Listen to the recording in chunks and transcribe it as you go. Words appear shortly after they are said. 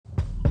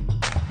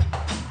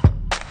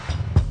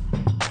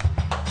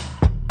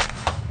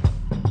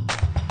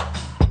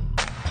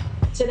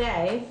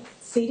Today,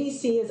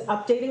 CDC is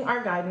updating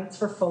our guidance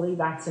for fully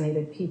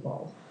vaccinated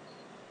people.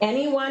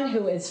 Anyone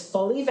who is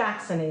fully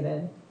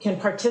vaccinated can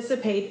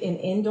participate in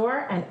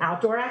indoor and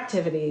outdoor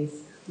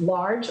activities,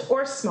 large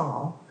or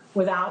small,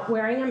 without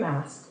wearing a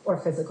mask or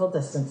physical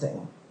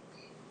distancing.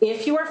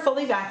 If you are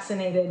fully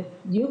vaccinated,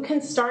 you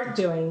can start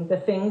doing the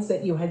things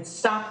that you had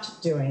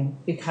stopped doing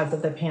because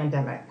of the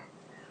pandemic.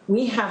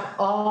 We have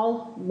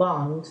all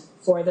longed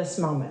for this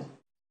moment.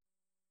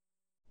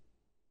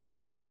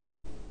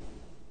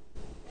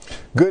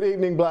 Good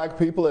evening, Black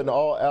people and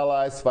all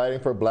allies fighting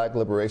for Black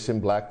liberation,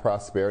 Black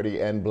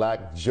prosperity, and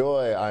Black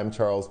joy. I'm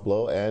Charles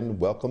Blow, and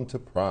welcome to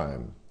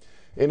Prime.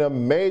 In a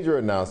major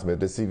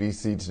announcement, the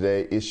CDC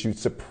today issued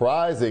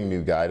surprising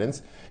new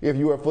guidance. If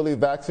you are fully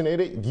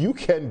vaccinated, you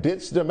can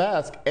ditch the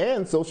mask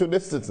and social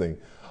distancing.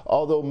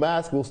 Although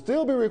masks will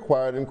still be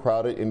required in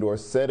crowded indoor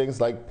settings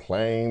like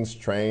planes,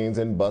 trains,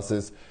 and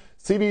buses,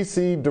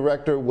 CDC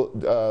Director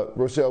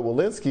Rochelle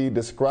Walensky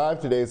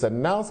described today's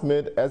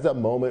announcement as a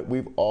moment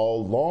we've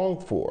all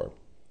longed for.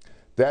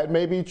 That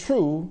may be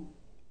true,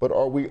 but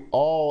are we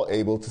all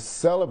able to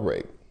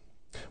celebrate?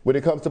 When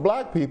it comes to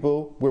Black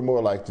people, we're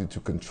more likely to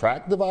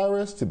contract the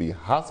virus, to be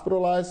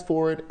hospitalized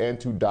for it, and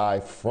to die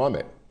from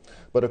it.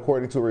 But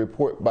according to a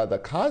report by the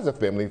Kaiser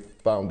Family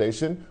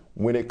Foundation,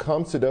 when it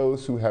comes to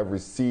those who have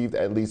received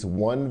at least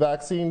one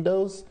vaccine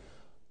dose,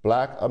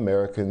 Black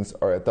Americans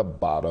are at the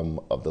bottom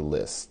of the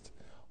list.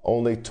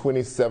 Only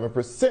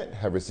 27%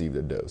 have received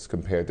a dose,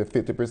 compared to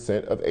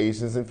 50% of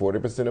Asians and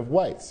 40% of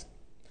whites.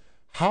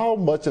 How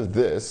much of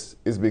this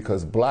is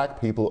because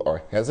Black people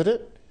are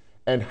hesitant,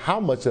 and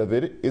how much of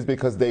it is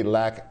because they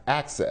lack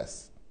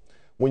access?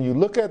 When you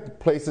look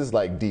at places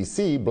like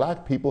DC,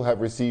 Black people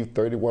have received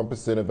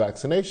 31% of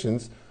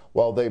vaccinations,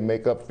 while they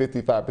make up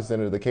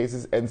 55% of the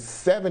cases and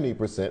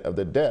 70% of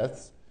the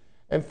deaths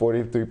and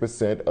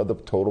 43% of the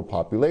total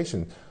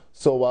population.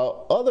 So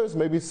while others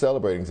may be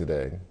celebrating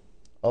today,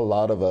 a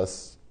lot of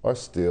us are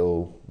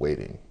still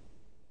waiting.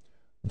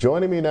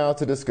 Joining me now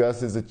to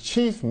discuss is the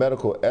Chief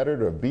Medical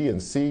Editor of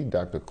B&C,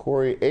 Dr.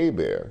 Corey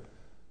Hébert.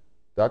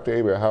 Dr.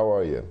 Hébert, how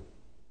are you?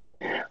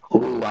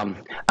 Ooh,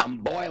 I'm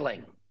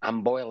boiling.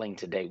 I'm boiling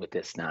today with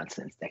this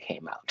nonsense that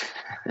came out.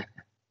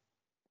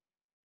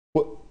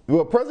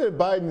 Well, President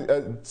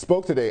Biden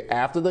spoke today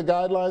after the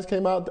guidelines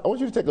came out. I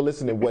want you to take a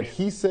listen to what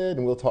he said,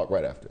 and we'll talk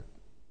right after.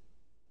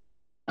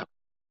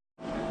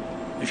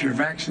 If you're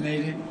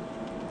vaccinated,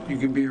 you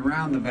can be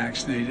around the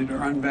vaccinated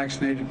or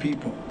unvaccinated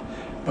people.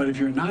 But if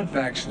you're not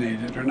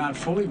vaccinated or not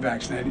fully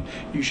vaccinated,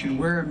 you should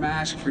wear a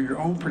mask for your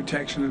own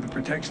protection and the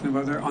protection of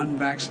other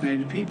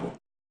unvaccinated people.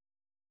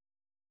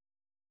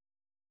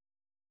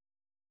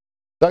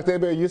 Dr.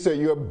 Hébert, you said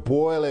you're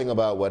boiling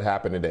about what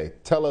happened today.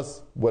 Tell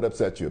us what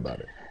upset you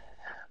about it.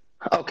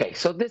 Okay,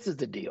 so this is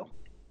the deal.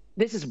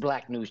 This is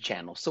Black News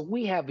Channel, so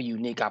we have a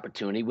unique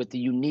opportunity with the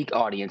unique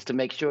audience to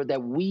make sure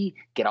that we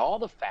get all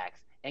the facts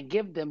and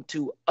give them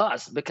to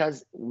us,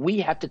 because we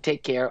have to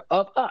take care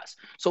of us.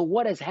 So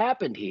what has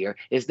happened here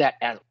is that,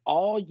 as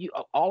all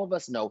of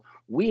us know,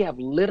 we have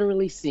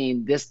literally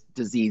seen this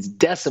disease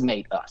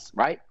decimate us,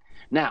 right?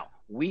 Now,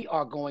 we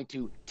are going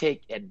to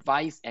take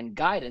advice and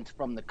guidance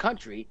from the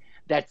country,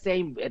 that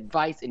same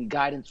advice and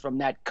guidance from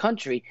that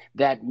country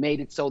that made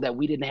it so that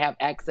we didn't have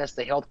access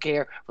to health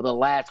care for the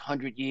last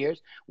 100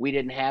 years. We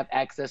didn't have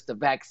access to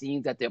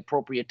vaccines at the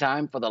appropriate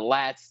time for the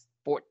last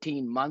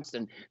 14 months,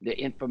 and the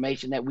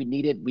information that we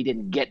needed, we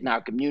didn't get in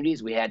our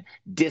communities. We had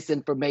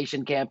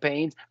disinformation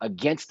campaigns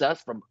against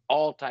us from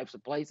all types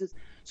of places.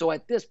 So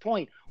at this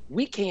point,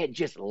 we can't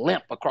just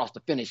limp across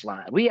the finish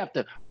line. We have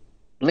to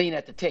lean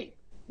at the tape.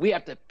 We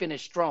have to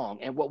finish strong.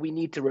 And what we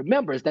need to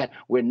remember is that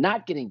we're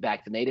not getting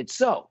vaccinated.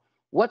 So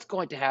what's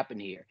going to happen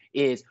here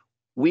is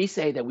we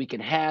say that we can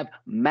have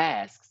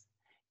masks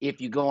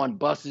if you go on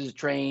buses,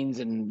 trains,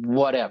 and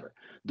whatever.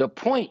 The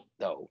point,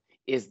 though,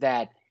 is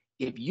that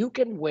if you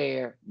can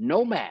wear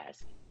no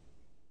mask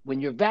when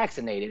you're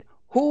vaccinated,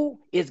 who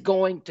is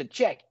going to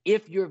check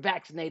if you're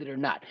vaccinated or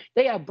not?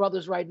 They have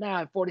brothers right now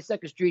in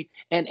 42nd Street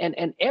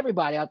and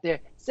everybody out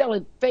there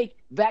selling fake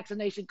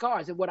vaccination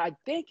cards. And what I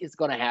think is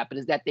going to happen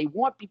is that they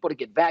want people to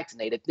get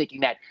vaccinated, thinking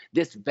that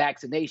this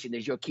vaccination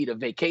is your key to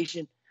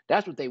vacation.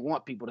 That's what they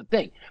want people to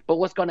think. But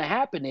what's going to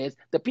happen is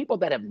the people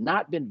that have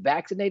not been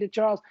vaccinated,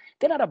 Charles,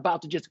 they're not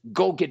about to just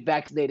go get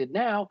vaccinated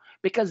now,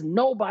 because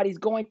nobody's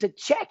going to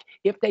check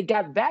if they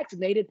got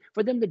vaccinated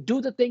for them to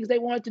do the things they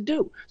wanted to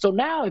do. So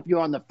now if you're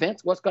on the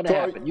fence, what's going to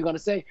happen? You're going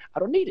to say, I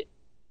don't need it.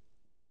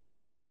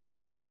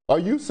 Are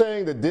you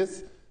saying that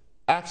this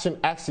action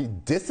actually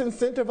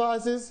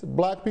disincentivizes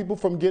Black people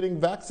from getting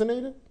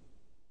vaccinated?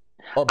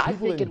 Or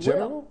people in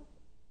general?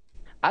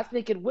 I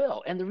think it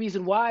will. And the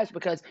reason why is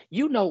because,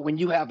 you know, when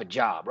you have a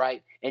job,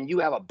 right, and you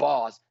have a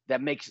boss that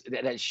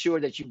is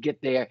sure that you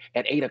get there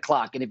at 8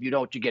 o'clock, and if you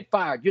don't, you get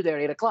fired, you're there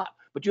at 8 o'clock.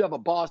 But you have a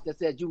boss that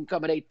says you can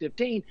come at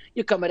 8:15,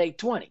 you come at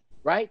 8:20,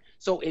 right?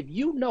 So if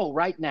you know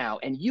right now,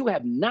 and you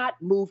have not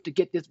moved to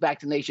get this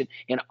vaccination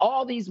in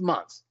all these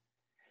months,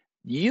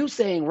 you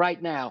saying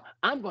right now,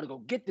 I'm going to go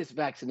get this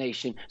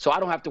vaccination so I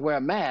don't have to wear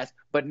a mask,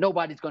 but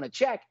nobody's going to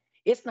check.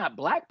 It's not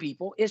black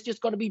people. It's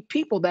just going to be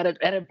people that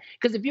have,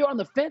 because if you're on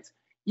the fence,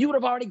 you would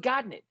have already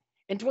gotten it.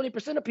 And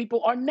 20% of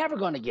people are never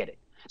going to get it.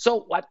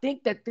 So I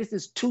think that this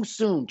is too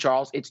soon,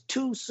 Charles. It's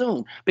too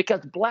soon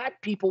because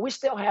black people, we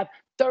still have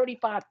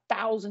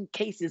 35,000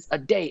 cases a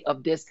day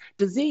of this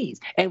disease.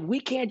 And we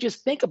can't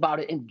just think about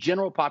it in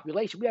general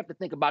population. We have to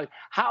think about it.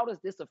 How does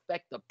this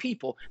affect the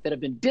people that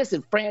have been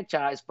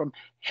disenfranchised from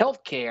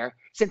healthcare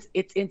since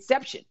its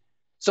inception?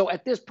 So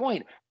at this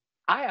point,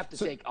 I have to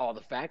take all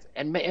the facts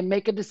and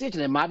make a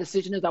decision. And my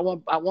decision is I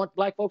want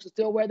black folks to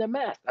still wear their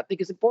mask. I think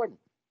it's important.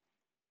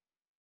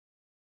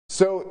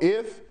 So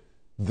if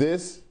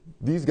these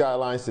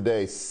guidelines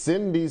today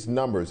send these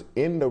numbers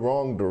in the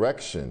wrong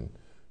direction,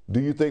 do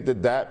you think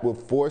that that will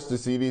force the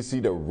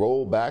CDC to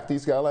roll back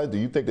these guidelines? Do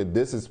you think that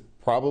this is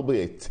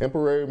probably a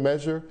temporary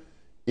measure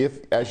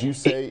if, as you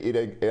say,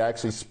 it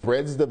actually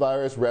spreads the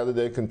virus rather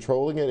than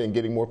controlling it and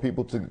getting more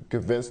people to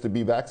convinced to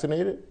be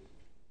vaccinated?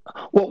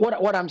 Well,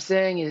 what I'm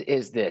saying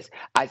is this.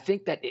 I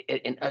think that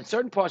in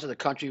certain parts of the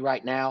country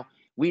right now,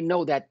 we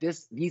know that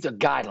these are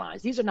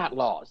guidelines. These are not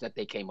laws that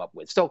they came up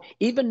with. So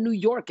even New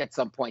York at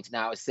some points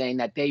now is saying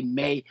that they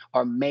may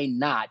or may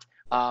not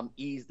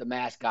ease the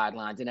mask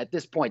guidelines. And at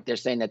this point, they're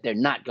saying that they're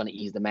not going to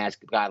ease the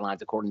mask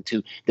guidelines according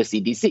to the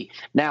CDC.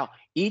 Now,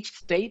 each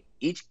state,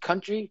 each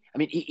country,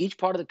 each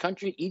part of the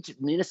country, each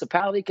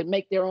municipality can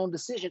make their own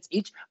decisions.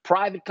 Each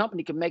private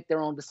company can make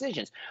their own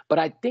decisions. But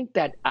I think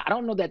that I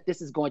don't know that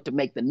this is going to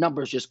make the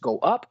numbers just go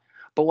up.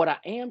 But what I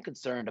am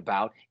concerned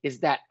about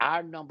is that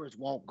our numbers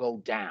won't go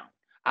down.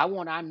 I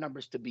want our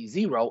numbers to be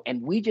zero, and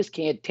we just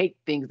can't take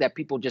things that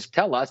people just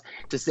tell us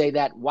to say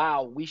that,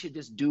 wow, we should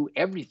just do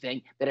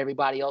everything that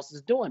everybody else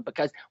is doing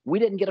because we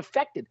didn't get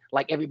affected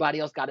like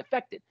everybody else got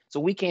affected. So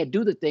we can't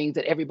do the things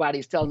that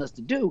everybody's telling us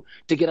to do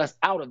to get us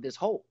out of this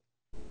hole.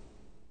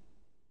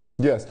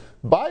 Yes.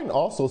 Biden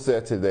also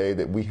said today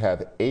that we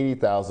have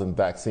 80,000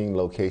 vaccine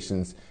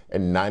locations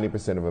and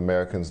 90% of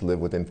Americans live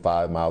within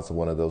 5 miles of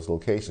one of those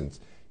locations.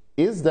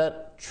 Is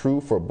that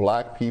true for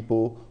black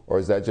people, or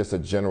is that just a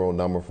general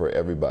number for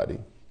everybody?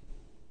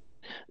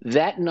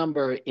 That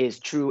number is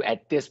true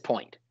at this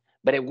point,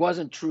 but it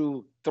wasn't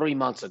true 3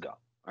 months ago.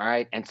 All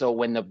right. And so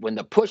when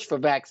the push for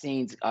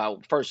vaccines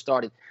first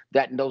started,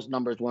 those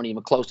numbers weren't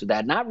even close to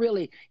that. And I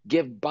really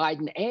give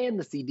Biden and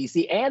the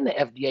CDC and the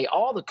FDA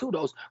all the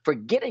kudos for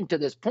getting to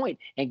this point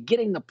and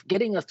getting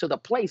us to the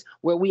place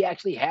where we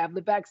actually have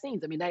the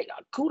vaccines.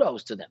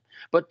 Kudos to them.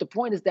 But the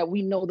point is that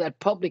we know that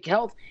public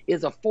health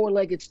is a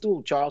four-legged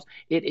stool, Charles.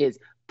 It is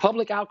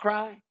public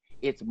outcry,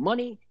 it's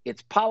money,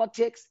 it's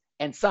politics,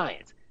 and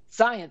science.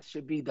 Science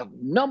should be the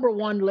number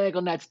one leg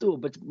on that stool,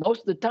 but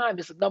most of the time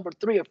it's number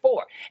 3 or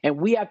 4. And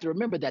we have to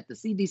remember that the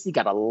CDC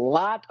got a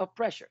lot of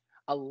pressure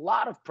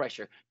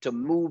to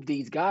move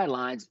these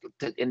guidelines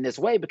in this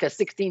way, because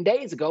 16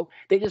 days ago,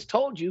 they just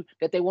told you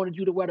that they wanted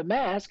you to wear the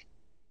mask,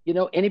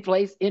 any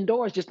place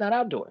indoors, just not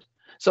outdoors.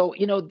 So,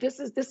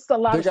 this is a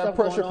lot of stuff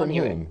going on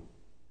here. Whom?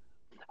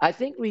 I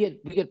think we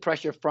get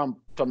pressure from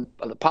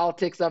the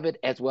politics of it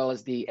as well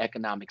as the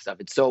economics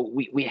of it. So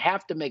we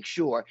have to make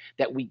sure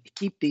that we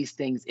keep these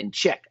things in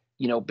check,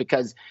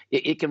 because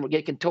it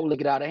can totally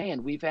get out of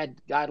hand. We've had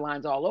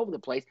guidelines all over the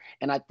place.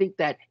 And I think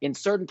that in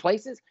certain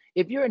places,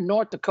 if you're in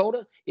North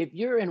Dakota, if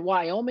you're in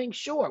Wyoming,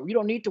 sure, you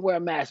don't need to wear a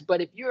mask. But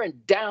if you're in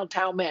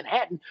downtown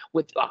Manhattan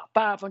with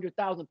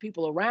 500,000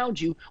 people around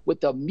you,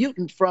 with a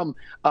mutant from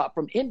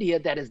India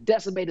that has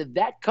decimated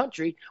that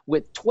country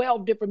with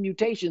 12 different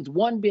mutations,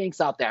 one being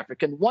South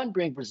African, one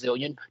being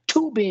Brazilian,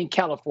 2 being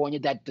California,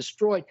 that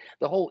destroyed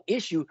the whole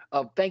issue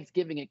of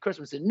Thanksgiving and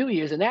Christmas and New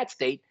Year's in that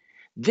state.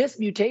 This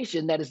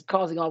mutation that is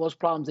causing all those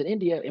problems in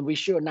India, and we're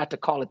sure not to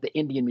call it the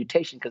Indian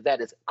mutation because that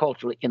is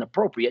culturally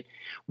inappropriate.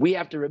 We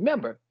have to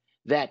remember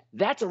that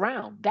that's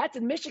around. That's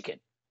in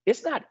Michigan.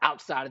 It's not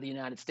outside of the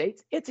United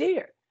States. It's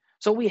here.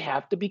 So we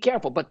have to be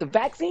careful. But the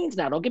vaccines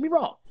now, don't get me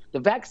wrong. The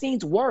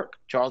vaccines work,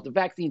 Charles. The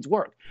vaccines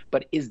work.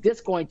 But is this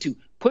going to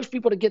push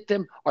people to get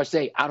them or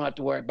say, I don't have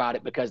to worry about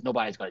it because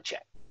nobody's going to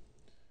check?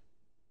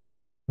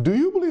 Do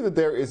you believe that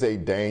there is a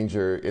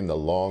danger in the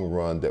long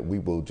run that we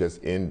will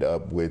just end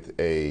up with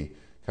a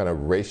kind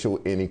of racial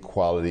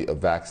inequality of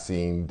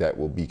vaccine that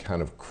will be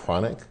kind of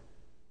chronic?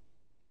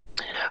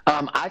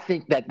 I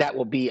think that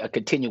will be a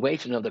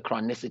continuation of the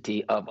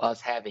chronicity of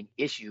us having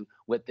issue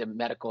with the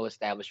medical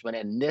establishment.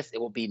 And it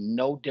will be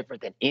no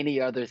different than any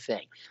other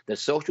thing. The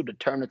social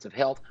determinants of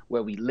health,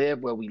 where we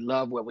live, where we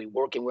love, where we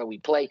work, and where we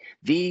play,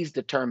 these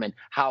determine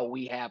how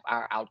we have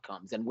our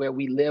outcomes. And where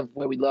we live,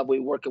 where we love, where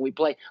we work, and we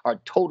play are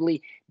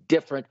totally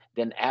different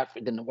than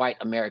white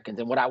Americans.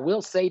 And what I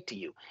will say to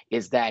you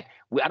is that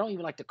I don't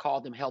even like to call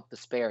them health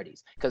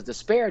disparities, because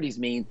disparities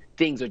mean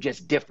things are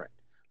just different.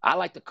 I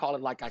like to call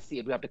it like I see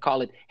it. We have to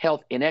call it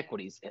health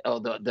inequities.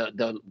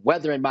 The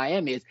weather in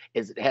Miami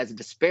has a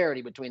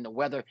disparity between the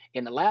weather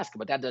in Alaska,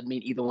 but that doesn't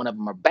mean either one of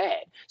them are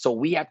bad. So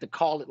we have to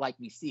call it like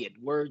we see it.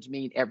 Words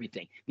mean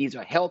everything. These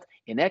are health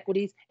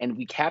inequities, and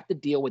we have to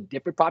deal with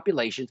different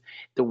populations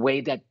the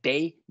way that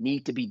they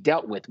need to be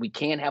dealt with. We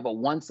can't have a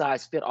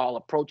one-size-fits-all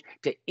approach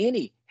to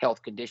any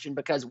health condition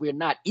because we're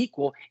not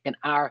equal in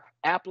our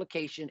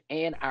application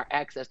and our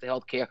access to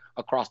health care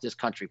across this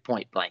country,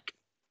 point blank.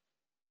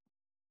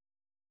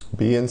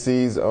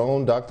 BNC's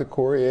own Dr.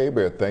 Corey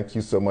Hébert, thank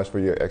you so much for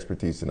your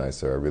expertise tonight,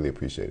 sir. I really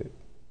appreciate it.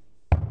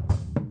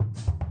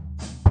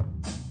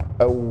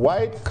 A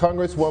white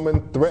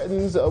congresswoman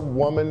threatens a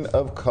woman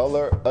of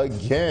color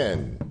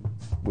again.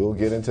 We'll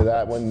get into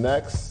that one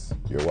next.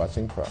 You're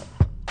watching Prime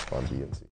on BNC.